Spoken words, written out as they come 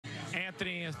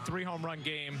Anthony, a 3-home run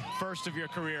game, first of your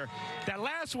career. That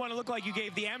last one, it looked like you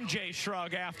gave the MJ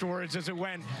shrug afterwards as it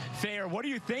went fair. What are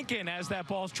you thinking as that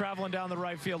ball's traveling down the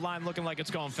right field line looking like it's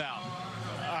going foul?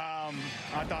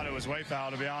 I thought it was way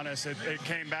foul, to be honest. It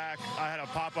came back. I had a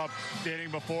pop-up the inning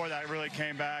before that really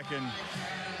came back, and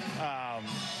I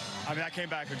mean, that came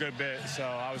back a good bit, so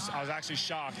I was actually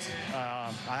shocked.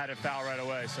 I had it foul right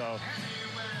away, so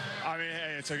I mean,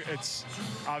 hey, it's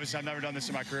obviously I've never done this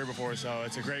in my career before, so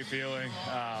it's a great feeling.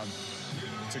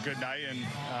 It's a good night, and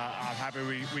I'm happy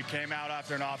we came out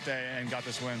after an off day and got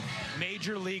this win.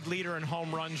 Major league leader in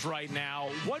home runs right now.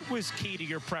 What was key to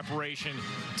your preparation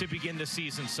to begin the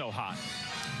season so hot?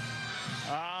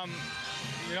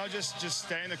 You know, just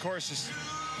staying the course, just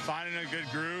finding a good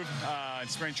groove in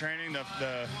spring training.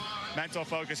 The mental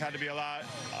focus had to be a lot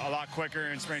quicker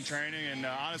in spring training, and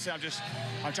honestly,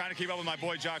 I'm trying to keep up with my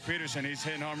boy Jock Peterson. He's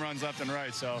hitting home runs left and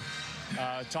right, so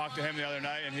talked to him the other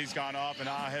night, and he's gone off, and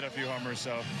I hit a few homers,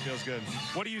 so it feels good.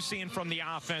 What are you seeing from the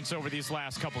offense over these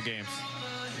last couple games?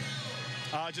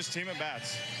 Just team at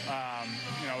bats.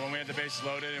 You know, when we had the bases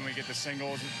loaded and we get the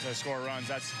singles to score runs,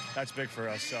 that's big for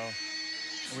us. So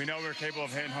we know we're capable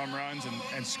of hitting home runs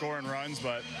and scoring runs,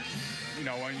 but you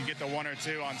know, when you get the 1 or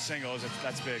 2 on singles,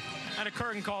 that's big. And a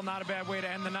curtain call, not a bad way to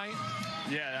end the night?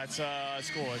 Yeah, that's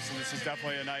cool. This is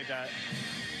definitely a night that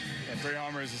 3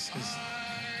 homers is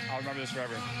I'll remember this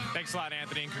forever. Thanks a lot,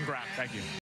 Anthony, and congrats. Thank you.